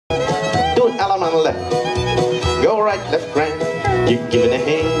element and left. Go right, left, grand. You give it a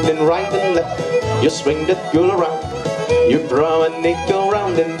hand and right and left. You swing that girl around. You promenade, go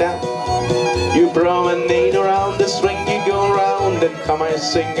round and down. You promenade around the swing, you go round and come and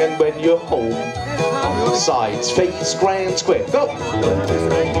sing. And when you're home, sides, face, grand, square, go!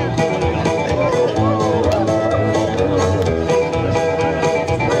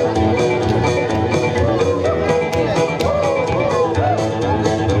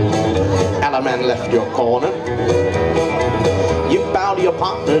 Element left your corner. You bow to your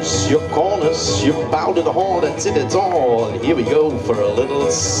partners, your corners. You bow to the hall, that's it, it's all. Here we go for a little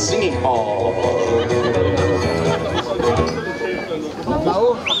singing hall.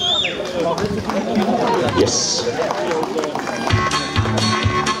 Yes.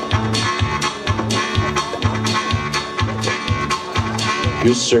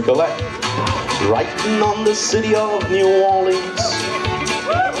 You circle left, writing on the city of New Orleans.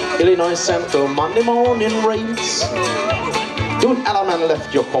 Illinois Central, Monday morning rains. Do an element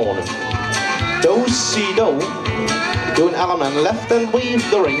left your corner. Do, see, do. Do an element left and weave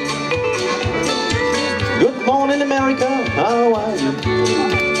the ring. Good morning, America, how are you?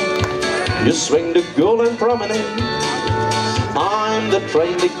 You swing the girl and promenade. I'm the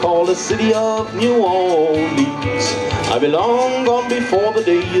train they call the city of New Orleans. I be long gone before the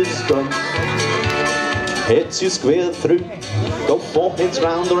day is done. Heads you square through, go four heads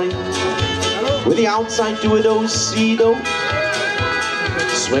round the ring. With the outside do a do-si-do.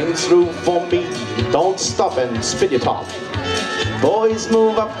 Swing through for me, don't stop and spin your top. Boys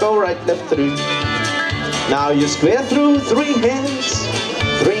move up, go right, left through. Now you square through, three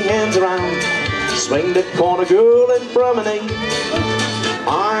hands around. Swing the corner, girl, and promenade.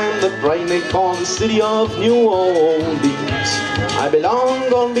 I'm the train they call the city of New Orleans. I be long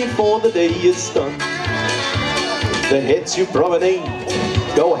gone before the day is done. The heads you promenade,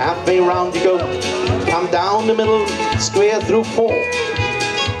 go halfway round you go. Come down the middle, square through four.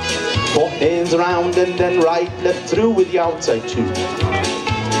 Four hands around and then right, left through with the outside two.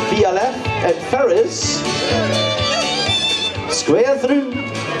 Via left and Ferris. Square through,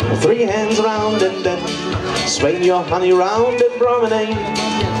 three hands around and then swing your honey round and promenade.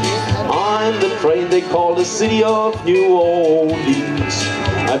 I'm the train they call the city of New Orleans.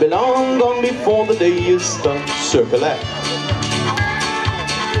 I be long gone before the day is done. Circle left.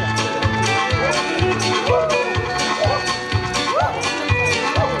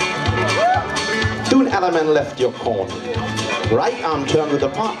 Do an element left your corner. Right arm turn with the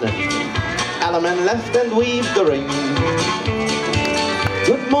partner. Element left and weave the ring.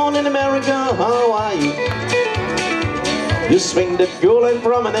 Good morning, America, how are you? You swing that girl and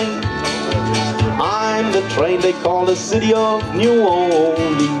promenade. I'm the train they call the city of New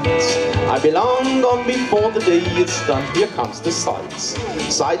Orleans. I be long gone before the day is done. Here comes the sides.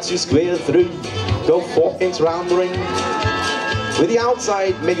 Sides you square through. Go four hands round the ring. With the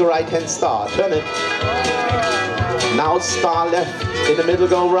outside, make a right hand star. Turn it. Now star left. In the middle,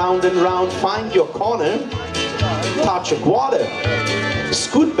 go round and round. Find your corner. Touch a quarter.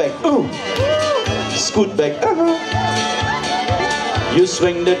 Scoot back. Ooh. Scoot back. You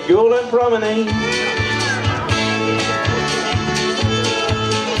swing that girl and promenade.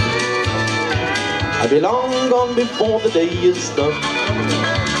 I be long gone before the day is done.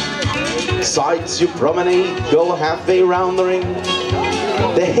 Sides you promenade, go halfway round the ring.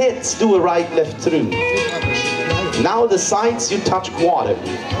 The heads do a right, left through. Now the sides you touch quarter.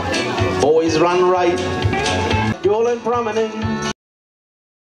 Boys run right, girl and promenade.